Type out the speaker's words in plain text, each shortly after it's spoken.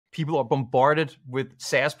people are bombarded with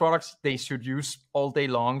SaaS products they should use all day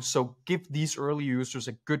long. So give these early users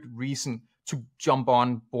a good reason to jump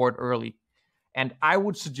on board early. And I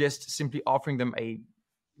would suggest simply offering them a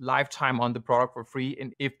lifetime on the product for free.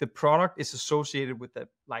 And if the product is associated with a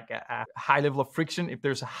high level of friction, if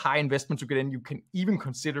there's a high investment to get in, you can even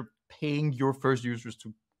consider paying your first users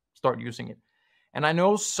to start using it. And I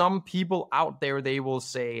know some people out there, they will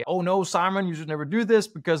say, oh no, Simon, you should never do this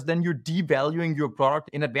because then you're devaluing your product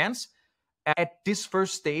in advance. At this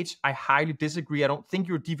first stage, I highly disagree. I don't think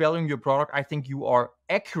you're devaluing your product. I think you are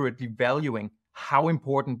accurately valuing how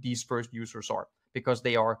important these first users are, because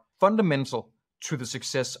they are fundamental to the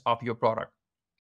success of your product.